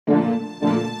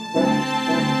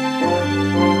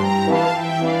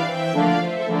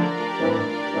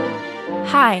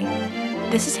Hi,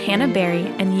 this is Hannah Berry,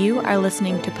 and you are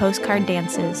listening to Postcard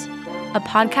Dances, a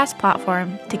podcast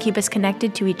platform to keep us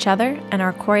connected to each other and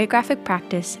our choreographic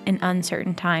practice in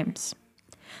uncertain times.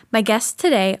 My guests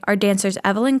today are dancers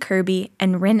Evelyn Kirby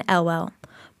and Rin Elwell,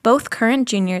 both current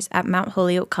juniors at Mount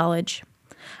Holyoke College.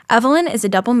 Evelyn is a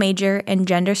double major in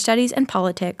gender studies and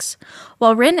politics,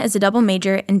 while Rin is a double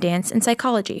major in dance and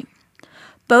psychology.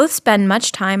 Both spend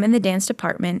much time in the dance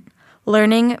department,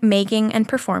 learning, making, and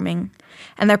performing,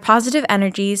 and their positive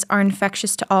energies are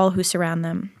infectious to all who surround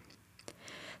them.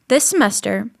 This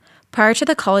semester, prior to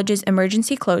the college's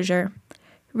emergency closure,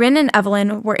 Rin and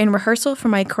Evelyn were in rehearsal for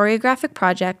my choreographic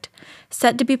project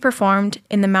set to be performed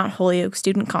in the Mount Holyoke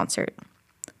student concert.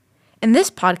 In this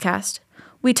podcast,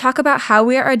 we talk about how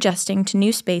we are adjusting to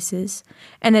new spaces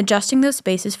and adjusting those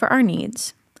spaces for our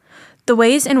needs, the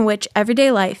ways in which everyday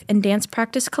life and dance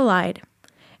practice collide,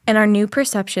 and our new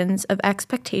perceptions of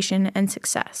expectation and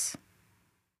success.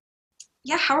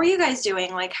 Yeah, how are you guys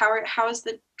doing? How has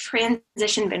the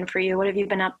transition been for you? What have you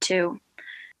been up to?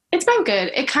 It's been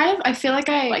good. I feel like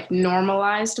I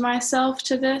normalized myself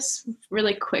to this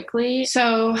really quickly.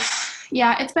 So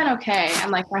yeah, it's been okay.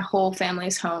 And my whole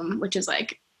family's home, which is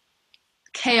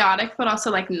chaotic, but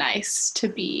also nice to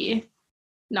be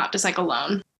not just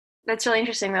alone. That's really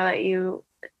interesting though that you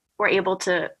were able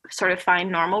to sort of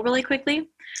find normal really quickly.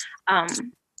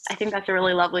 I think that's a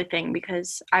really lovely thing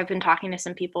because I've been talking to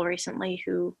some people recently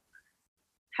who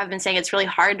have been saying it's really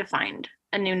hard to find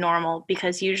a new normal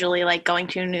because usually going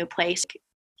to a new place,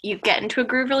 you get into a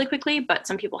groove really quickly, but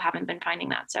some people haven't been finding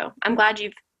that. So I'm glad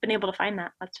you've been able to find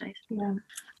that. That's nice. Yeah.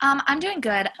 I'm doing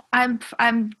good. I'm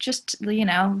just,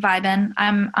 vibing.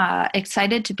 I'm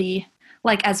excited to be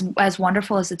as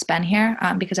wonderful as it's been here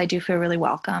because I do feel really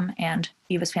welcome, and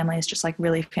Eva's family is just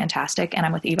really fantastic, and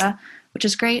I'm with Eva, which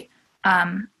is great.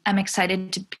 I'm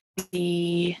excited to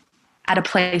be at a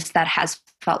place that has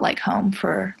felt like home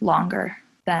for longer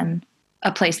than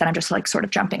a place that I'm just sort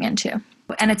of jumping into.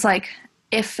 And it's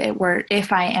if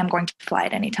I am going to fly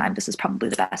at any time, this is probably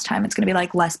the best time. It's going to be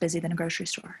less busy than a grocery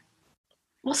store.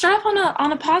 We'll start off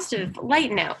on a positive,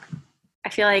 light note. I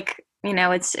feel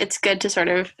it's good to sort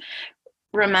of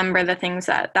remember the things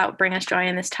that bring us joy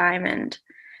in this time and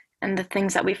the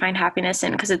things that we find happiness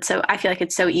in, because I feel like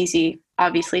it's so easy,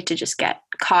 obviously, to just get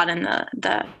caught in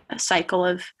the cycle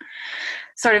of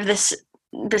sort of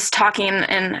this talking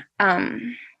and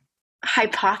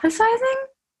hypothesizing.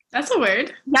 That's a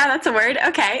word. Yeah, that's a word.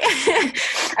 Okay.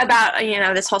 About,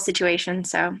 this whole situation.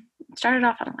 So started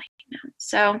off on a light note.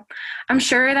 So I'm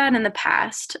sure that in the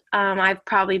past, I've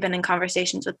probably been in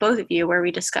conversations with both of you where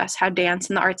we discuss how dance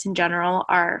and the arts in general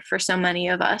are, for so many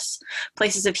of us,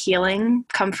 places of healing,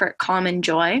 comfort, calm, and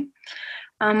joy.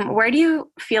 Where do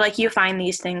you feel like you find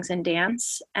these things in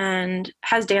dance? And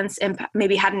has dance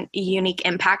maybe had a unique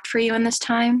impact for you in this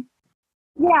time?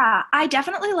 Yeah, I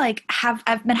definitely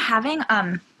I've been having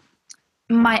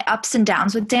my ups and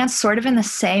downs with dance sort of in the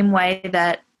same way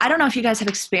that, I don't know if you guys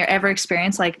have ever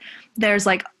experienced, there's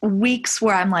weeks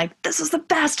where I'm this is the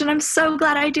best and I'm so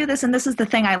glad I do this and this is the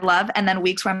thing I love. And then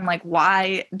weeks where I'm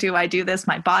why do I do this?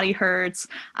 My body hurts.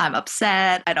 I'm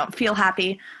upset. I don't feel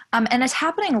happy. And it's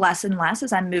happening less and less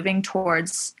as I'm moving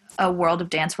towards a world of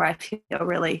dance where I feel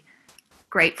really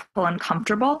grateful and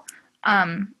comfortable.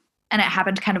 And it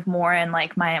happened kind of more in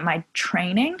my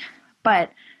training,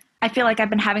 but I feel like I've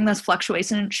been having those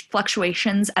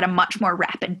fluctuations at a much more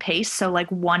rapid pace. So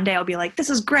one day I'll be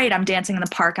this is great. I'm dancing in the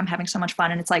park. I'm having so much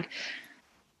fun. And it's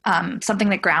something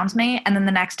that grounds me. And then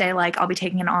the next day, I'll be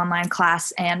taking an online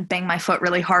class and bang my foot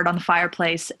really hard on the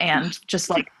fireplace and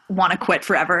just want to quit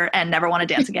forever and never want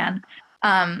to dance again.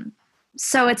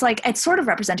 So it's it's sort of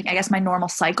representing, I guess, my normal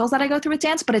cycles that I go through with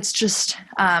dance, but it's just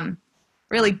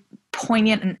really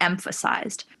poignant and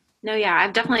emphasized. No, yeah,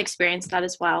 I've definitely experienced that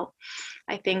as well.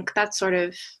 I think that's sort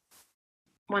of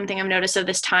one thing I've noticed of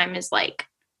this time is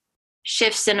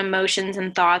shifts in emotions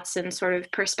and thoughts and sort of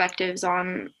perspectives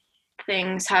on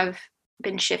things have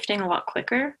been shifting a lot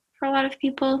quicker for a lot of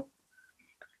people.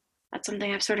 That's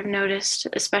something I've sort of noticed,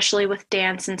 especially with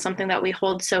dance and something that we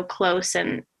hold so close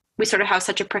and we sort of have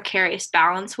such a precarious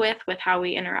balance with how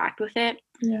we interact with it.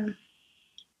 Yeah.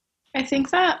 I think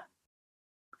that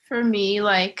for me,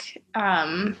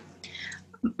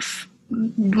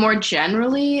 more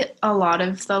generally, a lot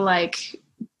of the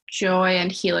joy and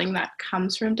healing that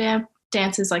comes from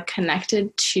dance is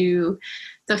connected to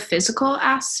the physical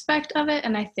aspect of it,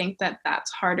 and I think that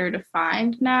that's harder to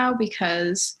find now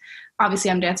because obviously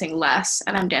I'm dancing less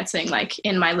and I'm dancing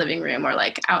in my living room or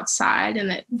outside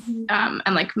and it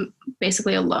and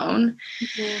basically alone.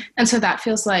 And so that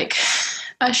feels like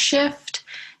a shift,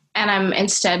 and I'm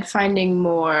instead finding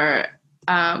more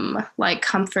like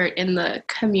comfort in the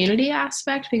community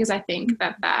aspect, because I think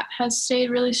that has stayed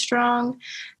really strong,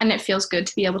 and it feels good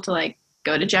to be able to like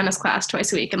go to Jenna's class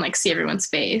twice a week and like see everyone's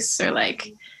face, or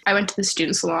like I went to the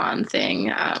student salon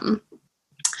thing on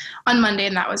Monday,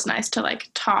 and that was nice to like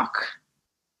talk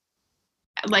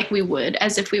like we would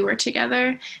as if we were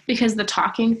together, because the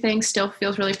talking thing still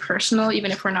feels really personal even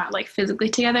if we're not like physically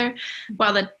together,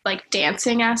 while the like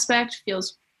dancing aspect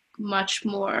feels much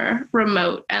more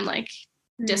remote and like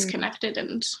disconnected.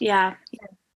 And yeah,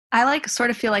 I like sort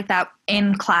of feel like that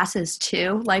in classes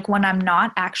too, like when I'm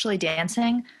not actually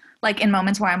dancing, like in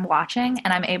moments where I'm watching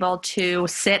and I'm able to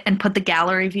sit and put the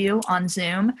gallery view on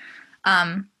Zoom,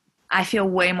 I feel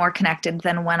way more connected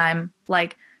than when I'm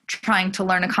like trying to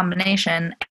learn a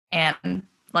combination and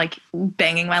like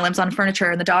banging my limbs on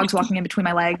furniture and the dog's walking in between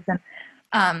my legs.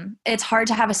 And it's hard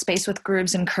to have a space with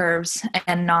grooves and curves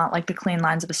and not like the clean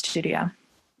lines of a studio.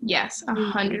 Yes,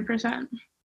 100%.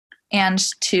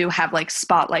 And to have like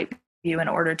spotlight view in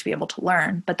order to be able to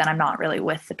learn, but then I'm not really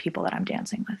with the people that I'm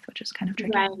dancing with, which is kind of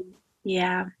tricky. Right.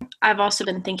 Yeah. I've also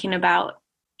been thinking about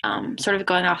sort of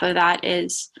going off of that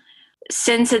is,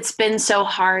 since it's been so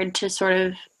hard to sort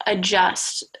of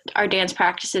adjust our dance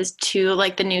practices to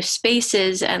like the new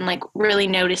spaces and like really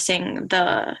noticing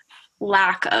the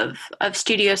lack of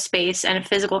studio space and a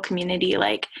physical community,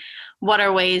 like what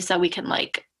are ways that we can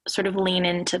like sort of lean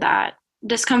into that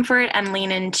discomfort and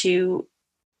lean into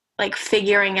like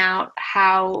figuring out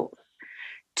how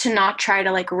to not try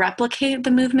to like replicate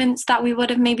the movements that we would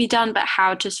have maybe done, but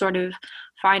how to sort of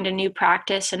find a new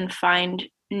practice and find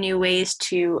new ways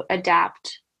to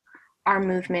adapt our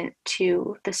movement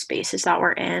to the spaces that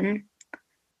we're in.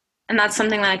 And that's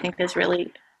something that I think is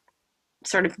really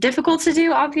sort of difficult to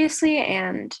do, obviously,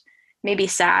 and maybe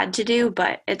sad to do,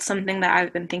 but it's something that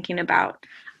I've been thinking about.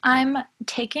 I'm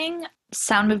taking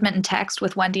sound movement and text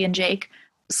with Wendy and Jake,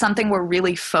 something we're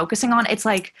really focusing on. It's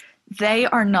like they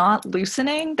are not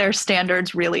loosening their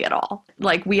standards really at all.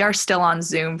 Like we are still on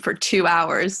Zoom for 2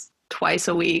 hours twice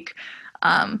a week.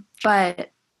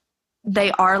 But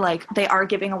they are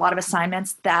giving a lot of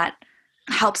assignments that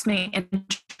helps me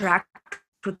interact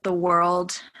with the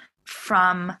world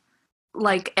from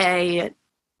like a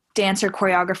dancer,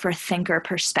 choreographer, thinker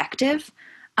perspective.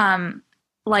 When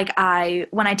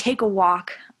I take a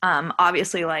walk,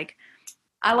 obviously like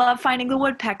I love finding the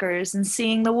woodpeckers and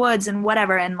seeing the woods and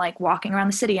whatever, and like walking around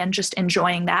the city and just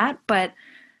enjoying that. But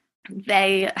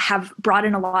they have brought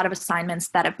in a lot of assignments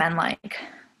that have been like,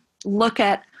 look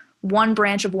at one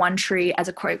branch of one tree as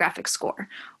a choreographic score,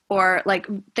 or like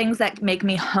things that make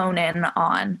me hone in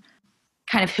on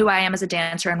kind of who I am as a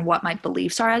dancer and what my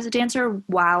beliefs are as a dancer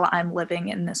while I'm living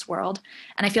in this world.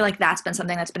 And I feel like that's been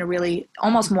something that's been really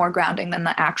almost more grounding than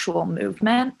the actual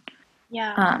movement.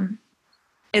 Yeah.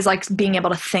 Is like being able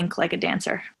to think like a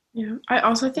dancer. Yeah, I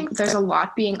also think there's a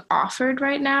lot being offered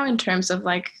right now in terms of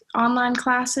like online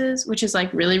classes, which is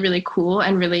like really, really cool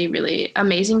and really, really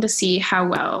amazing to see how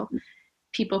well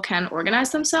people can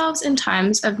organize themselves in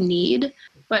times of need.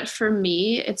 But for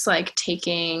me, it's like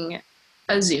taking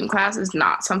a Zoom class is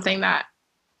not something that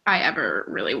I ever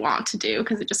really want to do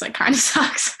because it just like kind of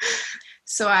sucks.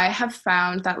 So I have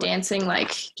found that dancing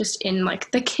like just in like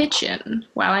the kitchen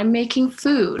while I'm making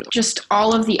food, just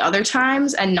all of the other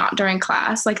times and not during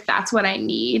class, like that's what I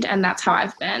need. And that's how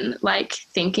I've been like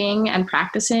thinking and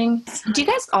practicing. Do you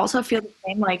guys also feel the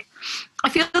same? Like I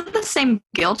feel the same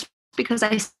guilt because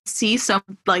I see so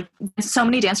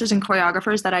many dancers and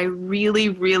choreographers that I really,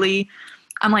 really,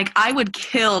 I'm like, I would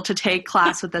kill to take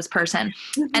class with this person.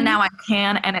 And now I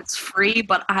can, and it's free,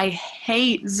 but I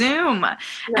hate Zoom. Yeah.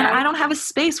 And I don't have a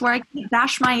space where I can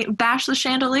bash the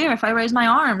chandelier if I raise my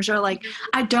arms, or like,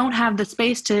 I don't have the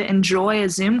space to enjoy a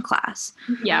Zoom class.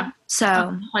 Yeah.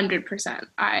 So 100%.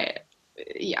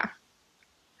 Yeah.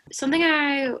 Something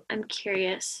I am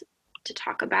curious to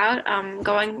talk about,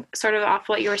 going sort of off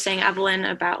what you were saying, Evelyn,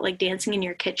 about like dancing in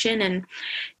your kitchen and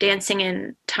dancing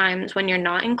in times when you're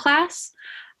not in class.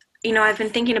 You know, I've been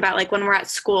thinking about like when we're at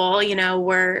school, you know,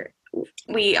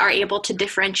 we are able to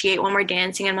differentiate when we're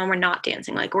dancing and when we're not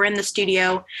dancing. Like we're in the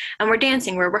studio and we're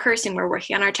dancing, we're rehearsing, we're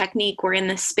working on our technique, we're in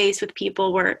this space with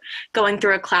people, we're going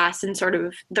through a class, and sort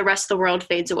of the rest of the world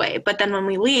fades away. But then when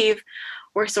we leave,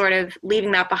 we're sort of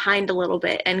leaving that behind a little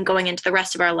bit and going into the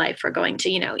rest of our life. We're going to,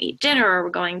 you know, eat dinner, or we're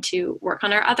going to work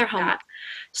on our other homework.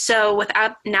 So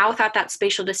without that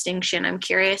spatial distinction, I'm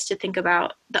curious to think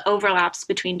about the overlaps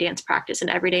between dance practice and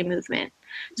everyday movement.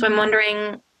 So I'm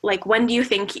wondering, like, when do you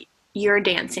think you're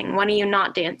dancing? When are you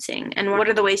not dancing? And what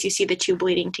are the ways you see the two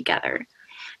bleeding together?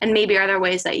 And maybe are there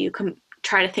ways that you can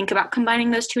try to think about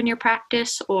combining those two in your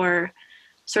practice, or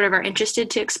sort of are interested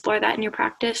to explore that in your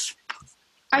practice?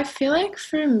 I feel like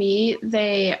for me,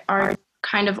 they are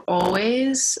kind of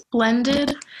always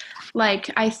blended. Like,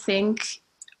 I think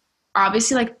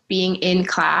obviously like being in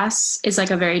class is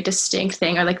like a very distinct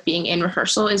thing, or like being in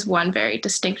rehearsal is one very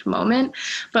distinct moment.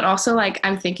 But also like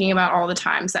I'm thinking about all the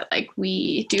times that like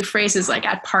we do phrases like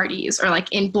at parties or like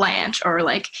in Blanche or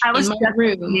like I was in my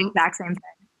room. the exact same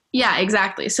thing. Yeah,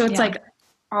 exactly. So it's like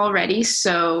already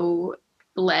so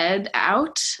bled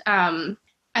out. And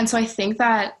so I think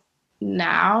that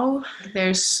now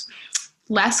there's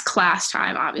less class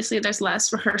time. Obviously, there's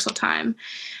less rehearsal time.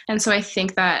 And so I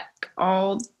think that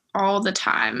all the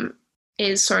time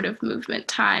is sort of movement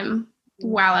time,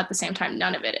 while at the same time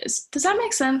none of it is. Does that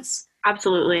make sense?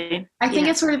 Absolutely. I think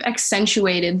it sort of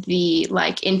accentuated the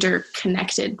like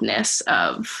interconnectedness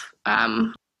of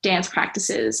dance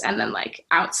practices and then like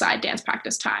outside dance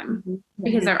practice time,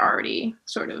 because they're already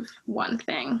sort of one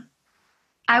thing.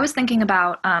 I was thinking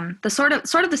about the sort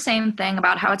of the same thing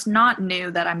about how it's not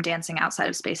new that I'm dancing outside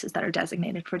of spaces that are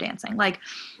designated for dancing. Like,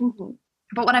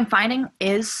 but what I'm finding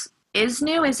is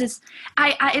new is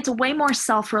it's way more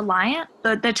self-reliant.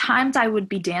 The times I would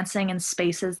be dancing in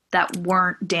spaces that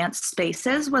weren't dance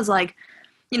spaces was like,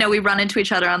 you know, we run into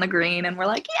each other on the green and we're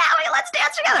like, yeah, let's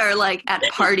dance together, like at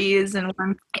parties. And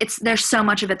there's so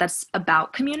much of it that's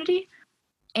about community.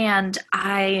 And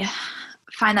I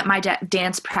find that my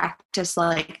dance practice,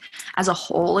 like as a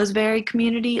whole, is very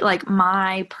community. Like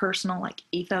my personal like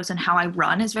ethos and how I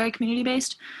run is very community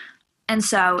based. And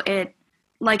so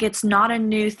it's not a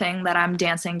new thing that I'm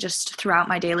dancing just throughout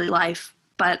my daily life,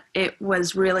 but it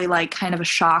was really like kind of a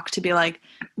shock to be like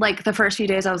the first few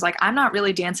days I was like, I'm not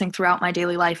really dancing throughout my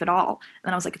daily life at all.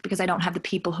 And I was like, it's because I don't have the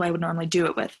people who I would normally do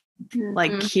it with,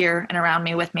 like here and around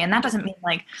me with me. And that doesn't mean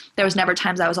like there was never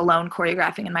times I was alone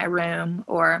choreographing in my room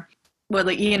or would,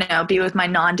 like, you know, be with my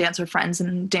non-dancer friends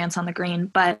and dance on the green,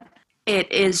 but it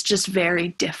is just very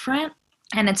different.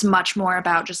 And it's much more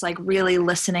about just like really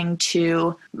listening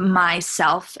to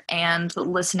myself and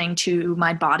listening to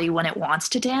my body when it wants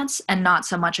to dance, and not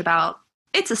so much about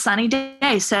it's a sunny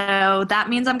day, so that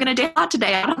means I'm going to dance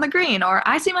today out on the green, or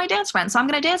I see my dance friend, so I'm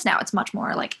going to dance now. It's much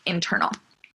more like internal.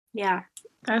 Yeah,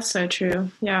 that's so true.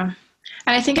 Yeah.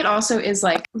 And I think it also is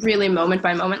like really moment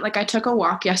by moment. Like I took a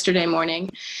walk yesterday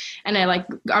morning and I like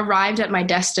arrived at my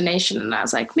destination and I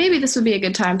was like, maybe this would be a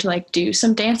good time to like do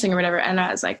some dancing or whatever. And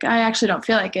I was like, I actually don't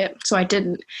feel like it. So I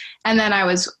didn't. And then I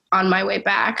was on my way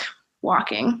back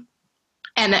walking.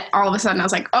 And then all of a sudden I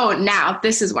was like, oh, now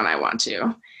this is when I want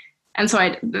to. And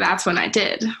so that's when I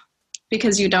did,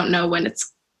 because you don't know when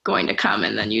it's going to come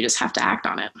and then you just have to act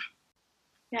on it.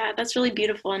 Yeah, that's really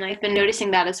beautiful. And I've been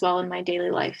noticing that as well in my daily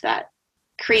life, that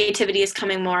creativity is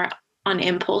coming more on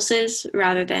impulses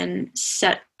rather than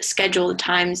set scheduled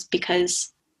times,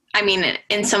 because, I mean,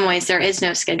 in some ways there is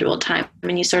no scheduled time,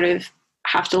 and you sort of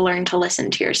have to learn to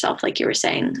listen to yourself, like you were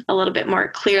saying, a little bit more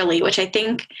clearly, which I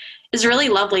think is a really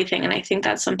lovely thing. And I think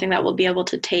that's something that we'll be able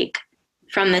to take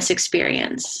from this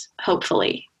experience,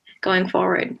 hopefully, going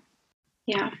forward.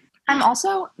 Yeah.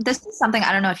 This is something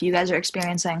I don't know if you guys are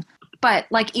experiencing, but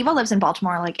like Eva lives in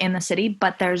Baltimore, like in the city,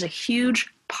 but there's a huge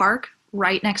park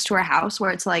right next to our house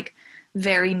where it's like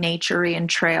very naturey and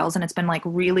trails, and it's been like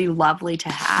really lovely to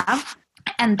have.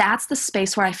 And that's the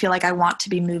space where I feel like I want to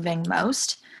be moving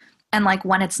most. And like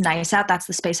when it's nice out, that's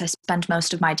the space I spend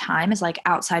most of my time, is like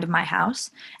outside of my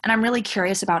house. And I'm really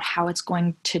curious about how it's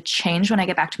going to change when I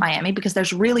get back to Miami, because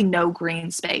there's really no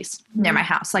green space near my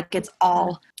house. Like it's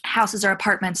all houses or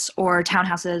apartments or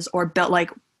townhouses or built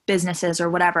like businesses or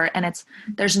whatever. And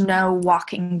there's no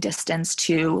walking distance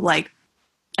to like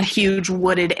a huge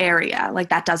wooded area. Like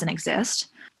that doesn't exist.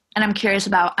 And I'm curious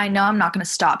about, I know I'm not going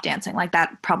to stop dancing. Like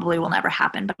that probably will never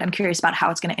happen, but I'm curious about how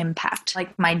it's going to impact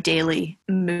like my daily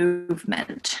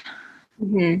movement.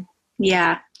 Mm-hmm.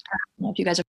 Yeah. I don't know if you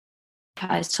guys are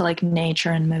ties to like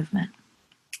nature and movement.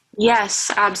 Yes,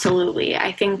 absolutely.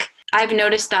 I think I've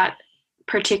noticed that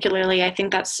particularly. I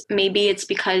think maybe it's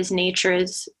because nature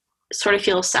sort of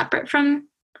feels separate from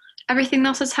everything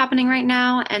else that's happening right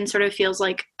now, and sort of feels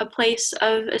like a place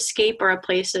of escape or a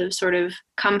place of sort of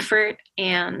comfort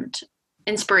and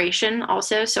inspiration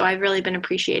also. So I've really been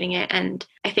appreciating it. And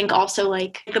I think also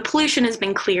like the pollution has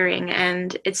been clearing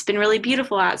and it's been really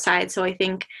beautiful outside. So I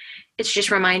think it's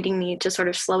just reminding me to sort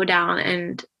of slow down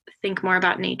and think more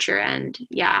about nature. And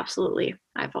yeah, absolutely.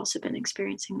 I've also been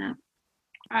experiencing that.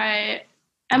 I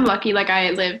am lucky. Like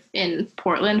I live in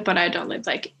Portland, but I don't live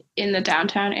like in the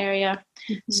downtown area.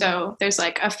 Mm-hmm. So there's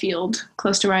like a field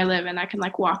close to where I live and I can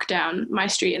like walk down my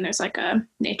street and there's like a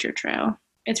nature trail.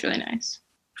 It's really nice.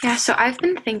 Yeah. So I've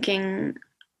been thinking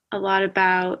a lot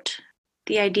about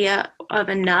the idea of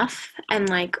enough and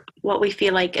like what we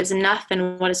feel like is enough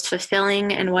and what is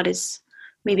fulfilling and what is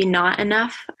maybe not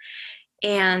enough.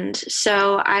 And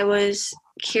so I was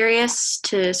curious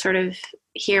to sort of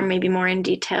hear maybe more in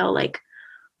detail, like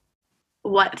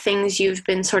what things you've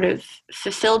been sort of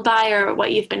fulfilled by or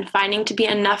what you've been finding to be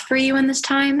enough for you in this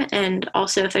time. And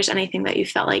also if there's anything that you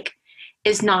felt like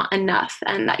is not enough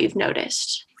and that you've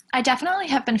noticed. I definitely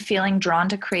have been feeling drawn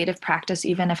to creative practice,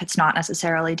 even if it's not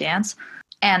necessarily dance.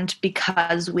 And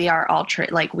because we are all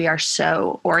we are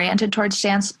so oriented towards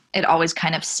dance, it always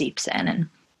kind of seeps in. And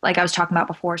like I was talking about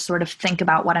before, sort of think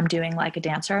about what I'm doing like a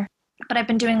dancer. But I've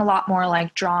been doing a lot more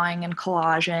like drawing and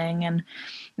collaging and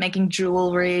making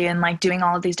jewelry and like doing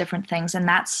all of these different things. And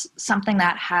that's something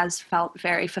that has felt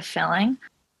very fulfilling.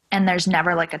 And there's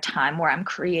never like a time where I'm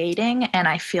creating and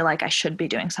I feel like I should be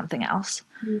doing something else.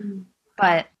 Mm.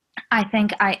 But I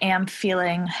think I am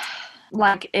feeling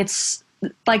like it's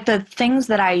like the things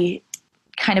that I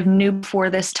kind of knew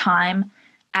before this time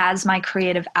as my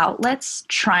creative outlets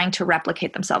trying to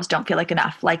replicate themselves don't feel like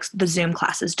enough. Like the Zoom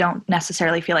classes don't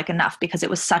necessarily feel like enough because it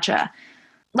was such a,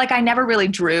 like I never really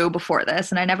drew before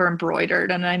this and I never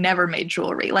embroidered and I never made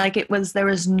jewelry. Like there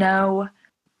was no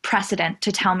precedent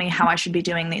to tell me how I should be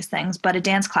doing these things. But a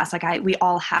dance class, we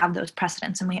all have those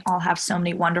precedents and we all have so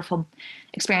many wonderful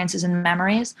experiences and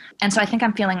memories. And so I think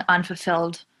I'm feeling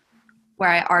unfulfilled where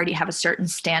I already have a certain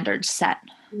standard set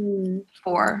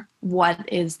for what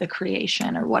is the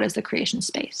creation or what is the creation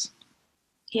space.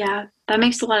 Yeah, that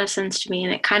makes a lot of sense to me.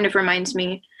 And it kind of reminds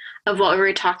me of what we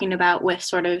were talking about with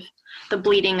sort of the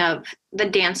bleeding of the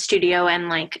dance studio and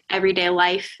like everyday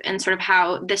life and sort of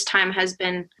how this time has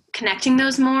been connecting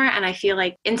those more. And I feel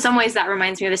like in some ways that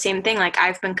reminds me of the same thing. Like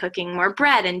I've been cooking more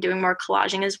bread and doing more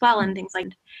collaging as well and things like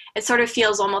that. It sort of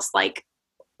feels almost like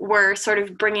we're sort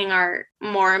of bringing our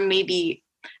more maybe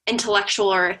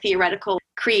intellectual or theoretical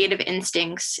creative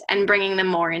instincts and bringing them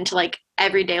more into like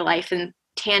everyday life and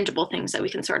tangible things that we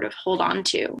can sort of hold on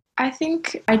to. I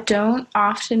think I don't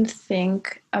often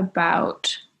think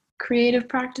about creative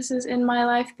practices in my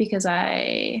life because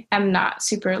I am not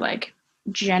super like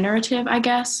generative, I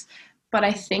guess. But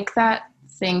I think that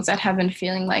things that have been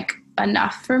feeling like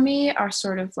enough for me are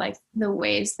sort of like the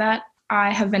ways that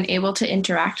I have been able to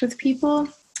interact with people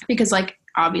because like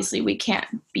obviously we can't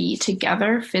be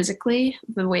together physically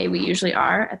the way we usually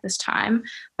are at this time,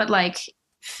 but like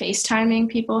FaceTiming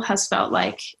people has felt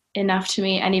like enough to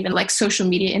me, and even like social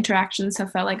media interactions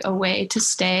have felt like a way to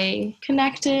stay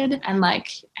connected, and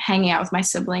like hanging out with my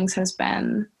siblings has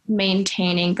been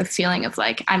maintaining the feeling of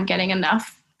like I'm getting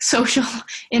enough social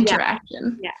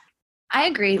interaction. Yeah. I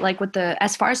agree. Like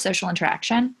as far as social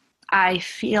interaction, I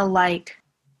feel like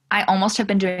I almost have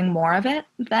been doing more of it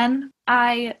than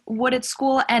I would at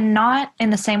school, and not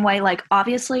in the same way. Like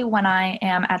obviously when I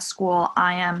am at school,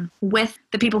 I am with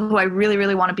the people who I really,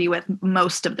 really want to be with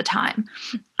most of the time.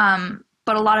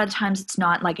 But a lot of times it's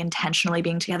not like intentionally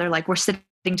being together. Like we're sitting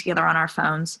together on our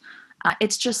phones.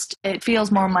 It feels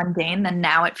more mundane than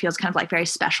now. It feels kind of like very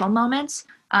special moments.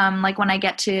 Like when I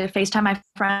get to FaceTime my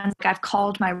friends, like I've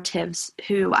called my relatives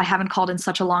who I haven't called in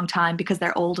such a long time because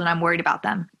they're old and I'm worried about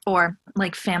them. Or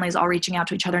like families all reaching out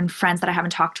to each other and friends that I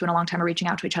haven't talked to in a long time are reaching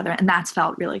out to each other. And that's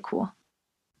felt really cool.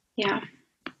 Yeah.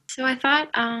 So I thought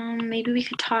maybe we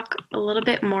could talk a little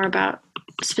bit more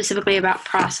specifically about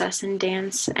process and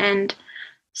dance. And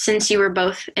since you were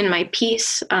both in my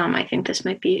piece, I think this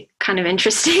might be kind of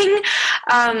interesting.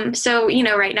 So,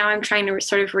 right now I'm trying to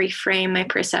sort of reframe my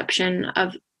perception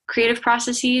of creative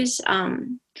processes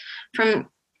from,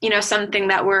 something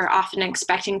that we're often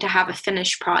expecting to have a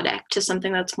finished product to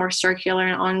something that's more circular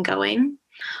and ongoing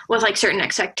with like certain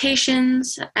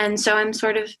expectations. And so I'm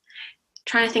sort of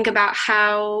trying to think about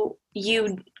how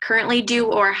you currently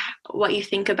do or what you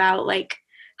think about like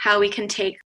how we can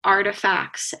take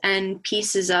artifacts and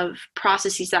pieces of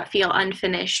processes that feel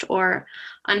unfinished or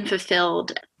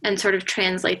unfulfilled and sort of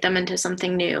translate them into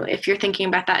something new. If you're thinking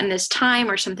about that in this time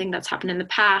or something that's happened in the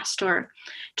past, or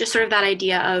just sort of that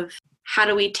idea of how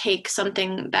do we take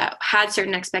something that had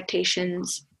certain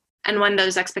expectations and when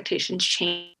those expectations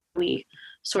change, we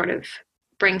sort of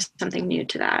bring something new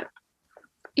to that.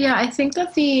 Yeah, I think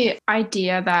that the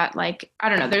idea that like, I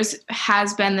don't know,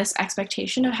 has been this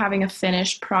expectation of having a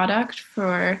finished product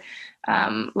for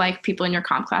like people in your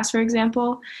comp class, for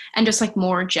example, and just like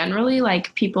more generally,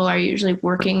 like people are usually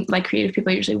working, like creative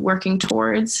people are usually working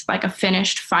towards like a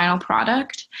finished final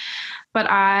product. But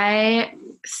I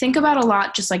think about a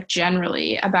lot just like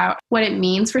generally about what it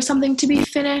means for something to be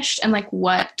finished and like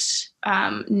what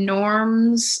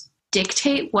norms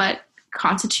dictate what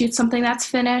constitutes something that's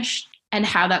finished and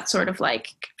how that's sort of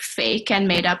like fake and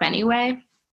made up anyway.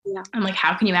 Yeah. And like,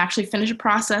 how can you actually finish a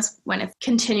process when it's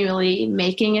continually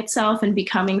making itself and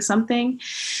becoming something?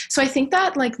 So I think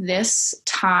that like this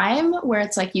time where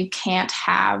it's like you can't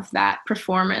have that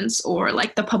performance or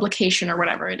like the publication or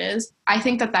whatever it is, I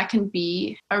think that that can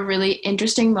be a really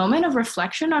interesting moment of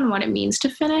reflection on what it means to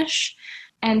finish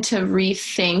and to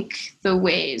rethink the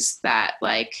ways that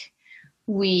like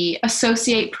we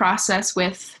associate process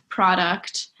with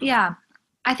product. Yeah.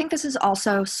 I think this is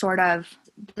also sort of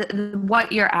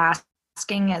what you're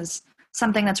asking is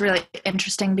something that's really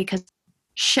interesting, because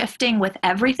shifting with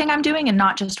everything I'm doing and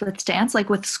not just with dance, like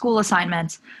with school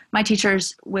assignments, my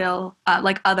teachers will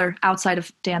like other outside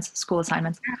of dance school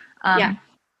assignments. I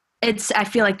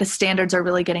feel like the standards are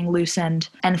really getting loosened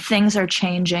and things are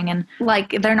changing, and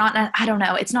like they're not, I don't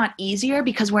know, it's not easier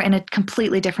because we're in a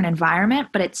completely different environment,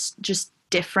 but it's just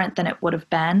different than it would have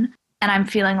been. And I'm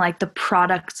feeling like the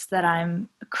products that I'm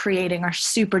creating are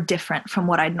super different from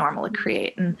what I'd normally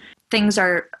create. And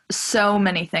so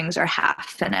many things are half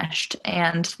finished,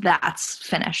 and that's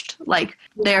finished. Like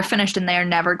they're finished and they're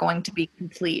never going to be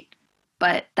complete,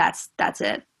 but that's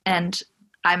it. And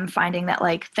I'm finding that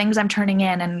like things I'm turning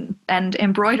in and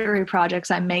embroidery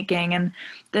projects I'm making and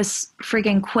this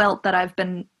freaking quilt that I've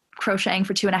been crocheting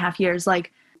for 2.5 years,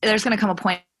 like there's going to come a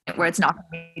point where it's not going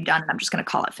to be done and I'm just going to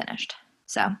call it finished.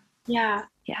 So yeah.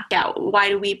 Why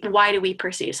do we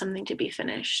perceive something to be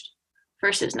finished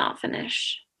versus not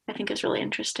finished? I think is really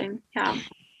interesting.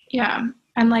 Yeah.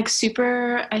 And like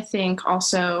super, I think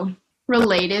also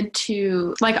related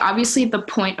to like, obviously the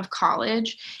point of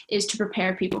college is to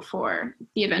prepare people for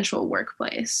the eventual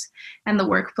workplace, and the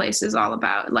workplace is all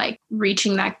about like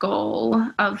reaching that goal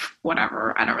of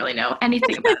whatever. I don't really know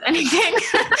anything about anything.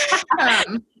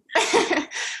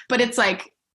 But it's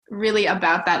like really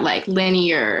about that like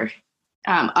linear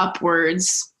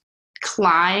upwards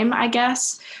climb, I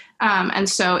guess. And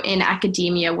so in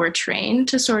academia, we're trained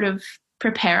to sort of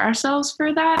prepare ourselves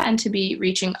for that and to be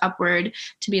reaching upward,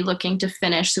 to be looking to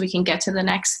finish so we can get to the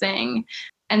next thing.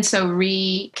 And so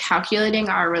recalculating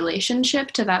our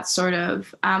relationship to that sort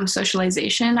of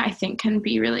socialization, I think can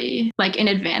be really like an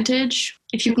advantage,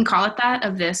 if you can call it that,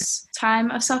 of this time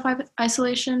of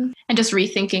self-isolation, and just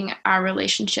rethinking our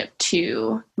relationship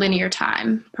to linear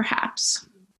time, perhaps.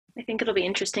 I think it'll be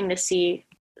interesting to see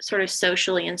sort of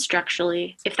socially and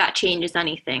structurally if that changes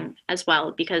anything as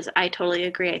well, because I totally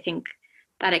agree. I think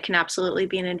that it can absolutely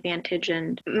be an advantage,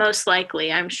 and most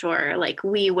likely, I'm sure, like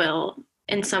we will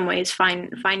in some ways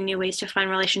find new ways to find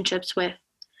relationships with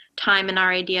time and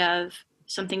our idea of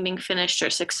something being finished or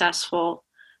successful.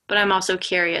 But I'm also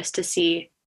curious to see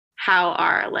how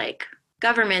our like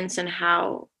governments and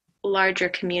how larger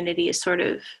communities sort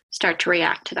of start to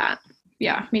react to that.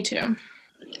 Yeah, me too.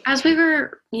 As we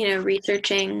were,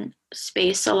 researching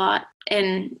space a lot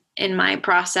in my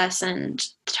process and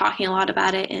talking a lot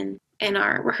about it in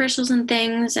our rehearsals and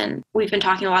things, and we've been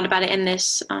talking a lot about it in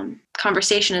this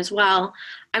conversation as well,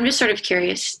 I'm just sort of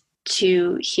curious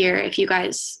to hear if you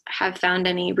guys have found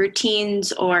any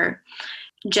routines or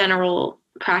general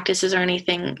practices or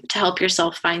anything to help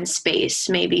yourself find space,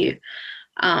 maybe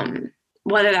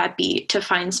whether that be to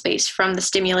find space from the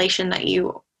stimulation that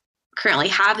you currently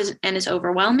have and is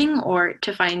overwhelming, or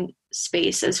to find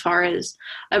space as far as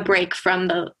a break from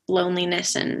the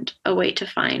loneliness and a way to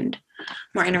find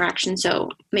more interaction. So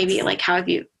maybe like, how have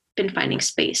you been finding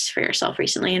space for yourself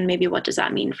recently, and maybe what does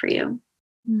that mean for you?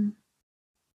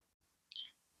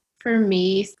 For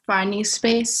me, finding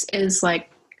space is like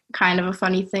kind of a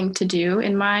funny thing to do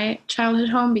in my childhood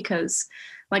home, because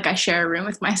like I share a room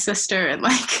with my sister, and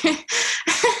like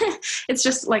it's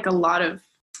just like a lot of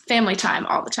family time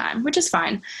all the time, which is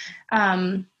fine.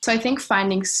 So I think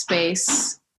finding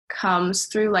space comes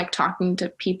through like talking to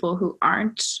people who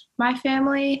aren't my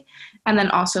family, and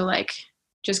then also like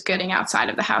just getting outside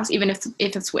of the house, even if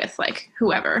it's with like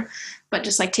whoever, but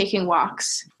just like taking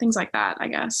walks, things like that, I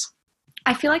guess.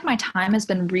 I feel like my time has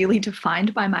been really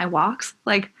defined by my walks.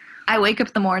 Like I wake up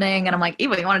in the morning and I'm like,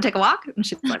 Eva, you want to take a walk? And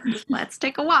she's like, let's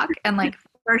take a walk. And like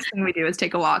the first thing we do is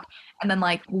take a walk. And then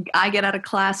like I get out of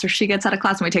class or she gets out of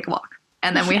class and we take a walk.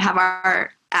 And then we have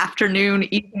our afternoon,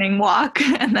 evening walk.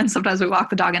 And then sometimes we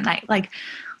walk the dog at night. Like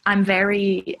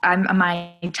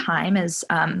my time has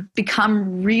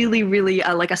become really, really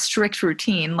like a strict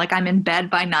routine. Like I'm in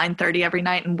bed by 9:30 every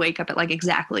night and wake up at like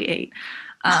exactly 8.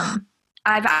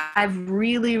 I've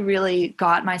really, really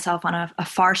got myself on a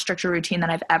far stricter routine than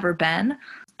I've ever been.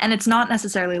 And it's not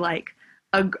necessarily like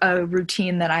a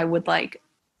routine that I would like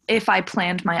if I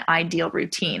planned my ideal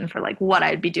routine for like what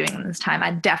I'd be doing in this time,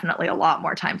 I'd definitely a lot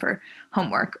more time for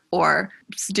homework or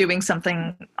doing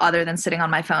something other than sitting on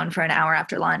my phone for an hour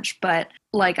after lunch. But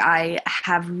like I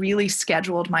have really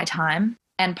scheduled my time.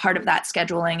 And part of that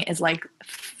scheduling is like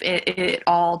it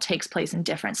all takes place in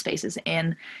different spaces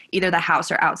in either the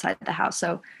house or outside the house.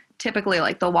 So typically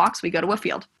like the walks, we go to a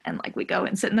field and like we go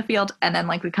and sit in the field, and then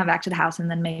like we come back to the house,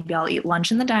 and then maybe I'll eat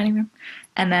lunch in the dining room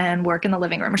and then work in the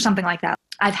living room or something like that.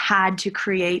 I've had to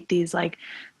create these like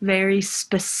very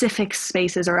specific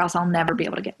spaces, or else I'll never be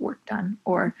able to get work done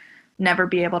or never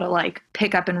be able to like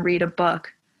pick up and read a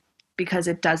book because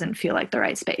it doesn't feel like the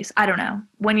right space. I don't know.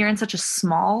 When you're in such a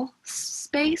small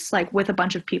space, like with a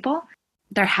bunch of people,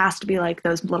 there has to be like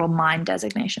those little mind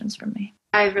designations for me.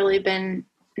 I've really been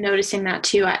noticing that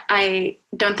too. I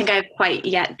don't think I've quite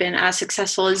yet been as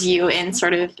successful as you in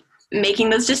sort of making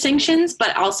those distinctions,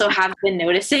 but also have been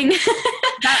noticing.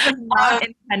 That was not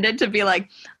intended to be like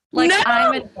no!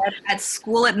 I'm in bed at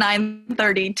school at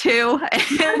 9:32.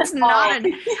 It's not I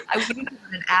wouldn't call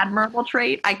it an admirable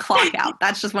trait. I clock out.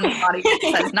 That's just when the body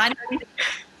says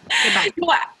 9:30.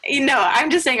 Well,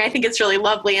 I'm just saying I think it's really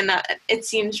lovely, and that it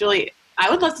seems really, I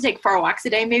would love to take 4 walks a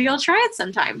day. Maybe I'll try it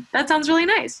sometime. That sounds really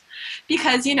nice.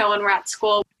 Because, when we're at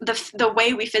school, the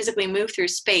way we physically move through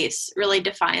space really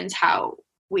defines how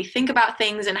we think about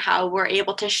things and how we're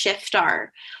able to shift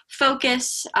our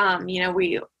focus.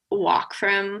 We walk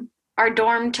from our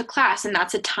dorm to class, and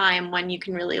that's a time when you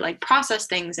can really like process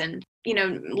things and,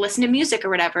 listen to music or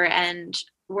whatever. And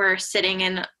we're sitting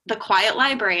in the quiet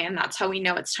library, and that's how we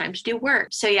know it's time to do work.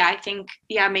 So yeah, I think,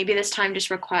 maybe this time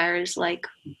just requires like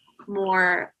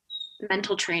more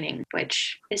mental training,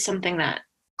 which is something that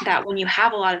when you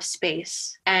have a lot of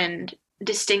space and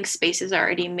distinct spaces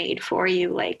already made for you,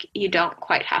 like you don't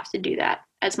quite have to do that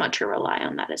as much or rely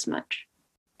on that as much.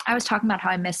 I was talking about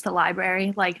how I miss the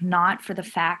library, like not for the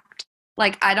fact,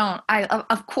 like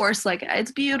of course, like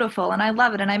it's beautiful and I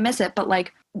love it and I miss it, but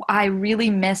like I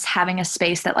really miss having a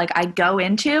space that like I go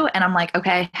into and I'm like,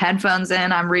 okay, headphones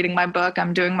in, I'm reading my book,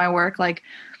 I'm doing my work. Like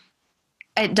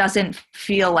it doesn't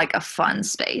feel like a fun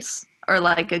space or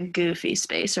like a goofy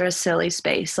space or a silly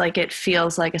space. Like it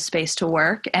feels like a space to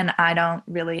work, and I don't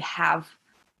really have,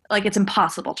 like it's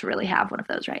impossible to really have one of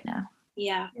those right now.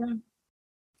 Yeah.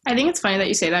 I think it's funny that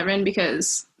you say that, Rin,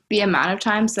 because the amount of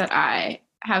times that I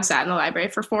have sat in the library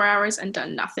for 4 hours and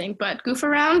done nothing but goof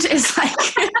around is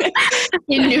like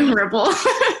innumerable.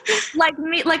 Like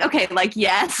me, like, okay, like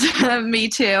yes, me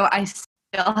too. I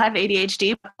still have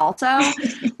ADHD, but also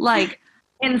like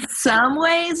in some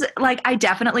ways, like I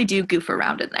definitely do goof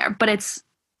around in there, but it's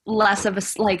less of a,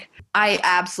 like I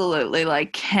absolutely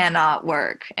like cannot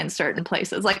work in certain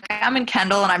places. Like I'm in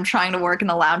Kendall and I'm trying to work in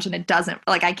the lounge and it doesn't,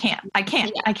 like I can't.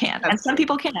 And some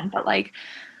people can, but like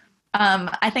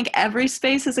I think every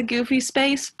space is a goofy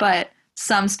space, but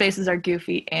some spaces are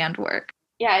goofy and work.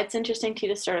 Yeah, it's interesting too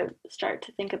to start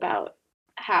to think about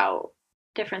how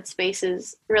different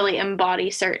spaces really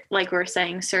embody like we're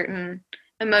saying, certain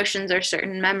emotions or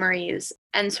certain memories,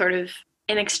 and sort of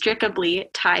inextricably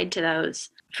tied to those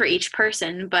for each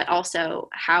person, but also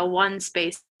how one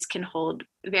space can hold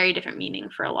very different meaning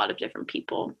for a lot of different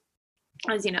people.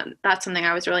 As that's something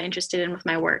I was really interested in with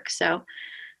my work. So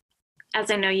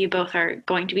as I know you both are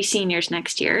going to be seniors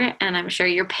next year, and I'm sure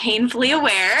you're painfully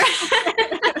aware,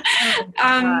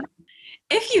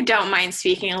 if you don't mind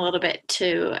speaking a little bit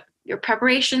to your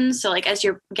preparations, so like as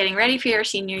you're getting ready for your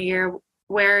senior year,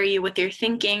 where are you with your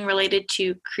thinking related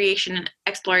to creation and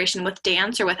exploration with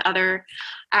dance or with other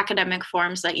academic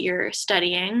forms that you're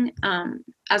studying?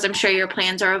 As I'm sure your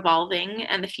plans are evolving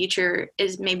and the future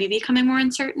is maybe becoming more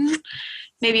uncertain.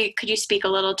 Maybe could you speak a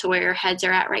little to where your heads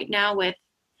are at right now with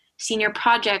senior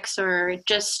projects, or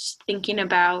just thinking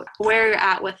about where you're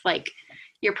at with like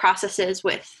your processes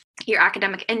with your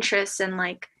academic interests and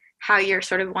like how you're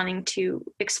sort of wanting to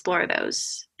explore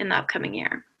those in the upcoming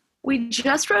year? We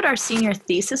just wrote our senior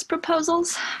thesis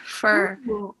proposals for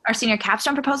our senior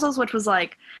capstone proposals, which was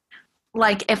like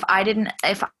if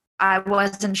I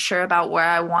wasn't sure about where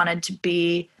I wanted to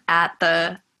be at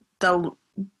the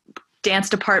dance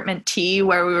department tea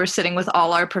where we were sitting with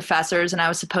all our professors and I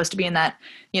was supposed to be in that,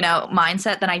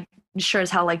 mindset, then I sure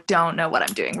as hell like don't know what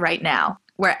I'm doing right now,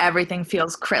 where everything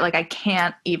feels like I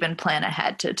can't even plan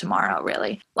ahead to tomorrow,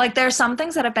 really. Like there are some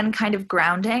things that have been kind of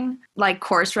grounding, like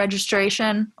course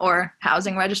registration or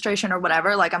housing registration or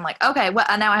whatever. Like I'm like, okay, well,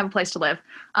 now I have a place to live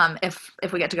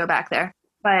if we get to go back there.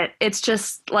 But it's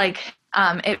just like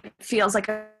it feels like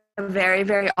a very,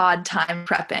 very odd time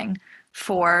prepping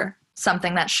for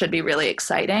something that should be really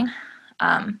exciting.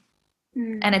 And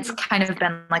it's kind of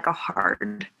been like a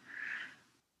hard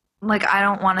like, I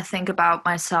don't want to think about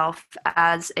myself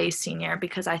as a senior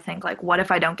because I think, like, what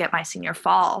if I don't get my senior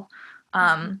fall?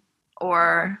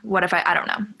 Or what if I don't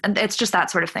know. And it's just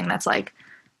that sort of thing that's like,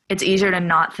 it's easier to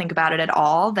not think about it at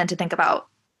all than to think about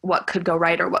what could go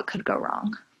right or what could go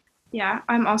wrong. Yeah,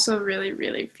 I'm also really,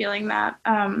 really feeling that.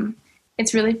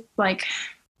 It's really like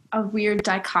a weird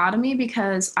dichotomy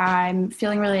because I'm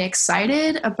feeling really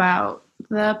excited about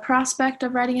the prospect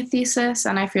of writing a thesis,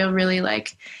 and I feel really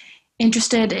like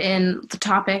interested in the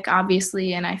topic,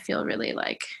 obviously, and I feel really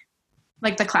like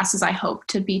the classes I hope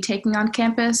to be taking on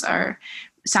campus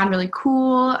sound really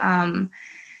cool.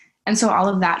 And so all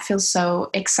of that feels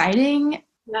so exciting.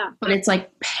 Yeah. But it's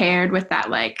like paired with that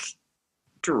like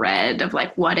dread of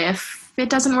like, what if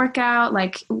it doesn't work out?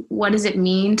 Like, what does it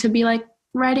mean to be like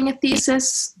writing a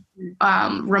thesis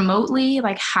remotely?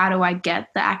 Like, how do I get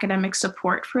the academic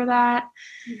support for that?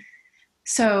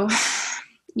 So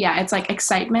yeah, it's like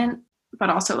excitement, but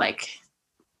also like,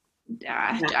 you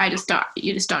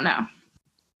just don't know.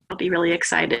 I'll be really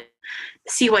excited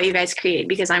to see what you guys create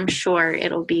because I'm sure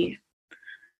it'll be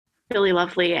really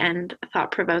lovely and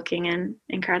thought-provoking and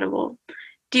incredible.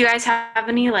 Do you guys have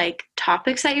any like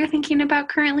topics that you're thinking about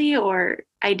currently or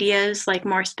ideas like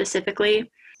more specifically?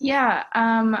 Yeah,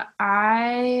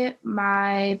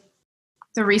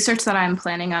 the research that I'm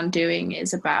planning on doing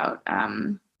is about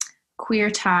queer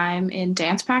time in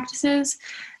dance practices,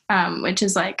 which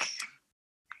is like,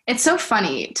 it's so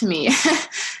funny to me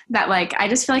that like I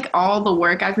just feel like all the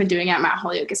work I've been doing at Mount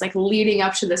Holyoke is like leading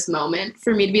up to this moment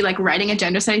for me to be like writing a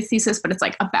gender studies thesis, but it's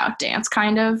like about dance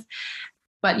kind of.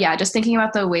 But yeah, just thinking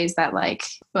about the ways that like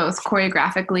both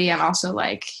choreographically and also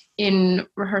like in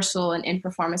rehearsal and in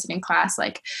performance and in class,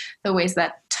 like the ways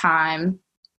that time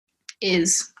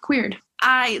is queered.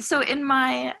 So in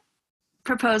my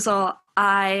proposal,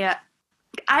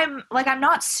 I'm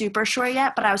not super sure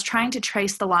yet, but I was trying to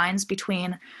trace the lines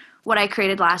between what I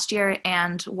created last year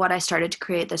and what I started to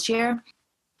create this year.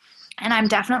 And I'm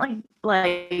definitely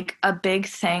like a big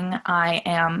thing I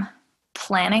am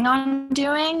planning on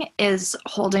doing is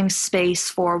holding space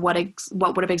for what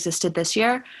would have existed this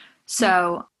year.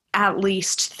 So at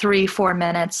least 3-4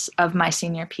 minutes of my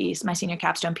senior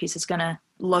capstone piece is going to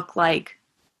look like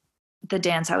the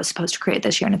dance I was supposed to create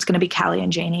this year, and it's going to be Callie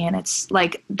and Janie, and it's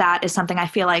like that is something I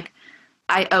feel like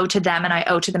I owe to them and I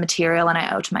owe to the material and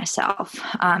I owe to myself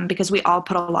because we all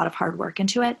put a lot of hard work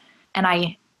into it, and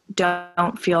I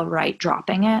don't feel right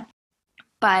dropping it.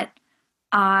 But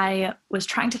I was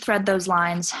trying to thread those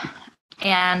lines,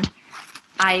 and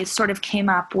I sort of came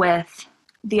up with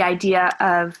the idea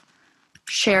of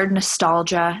shared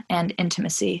nostalgia and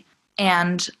intimacy,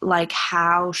 and like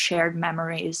how shared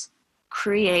memories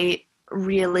create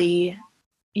really,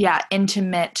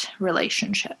 intimate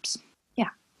relationships. Yeah.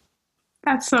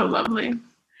 That's so lovely.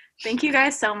 Thank you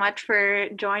guys so much for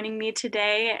joining me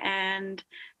today and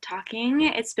talking.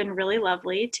 It's been really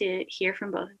lovely to hear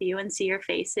from both of you and see your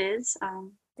faces.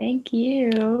 Thank you.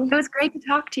 It was great to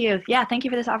talk to you. Yeah, thank you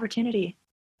for this opportunity.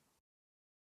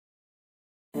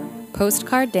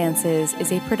 Postcard Dances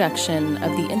is a production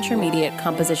of the Intermediate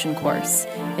Composition course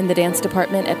in the dance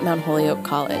department at Mount Holyoke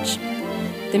College.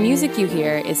 The music you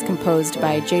hear is composed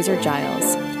by Jazer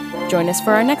Giles. Join us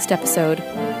for our next episode,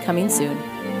 coming soon.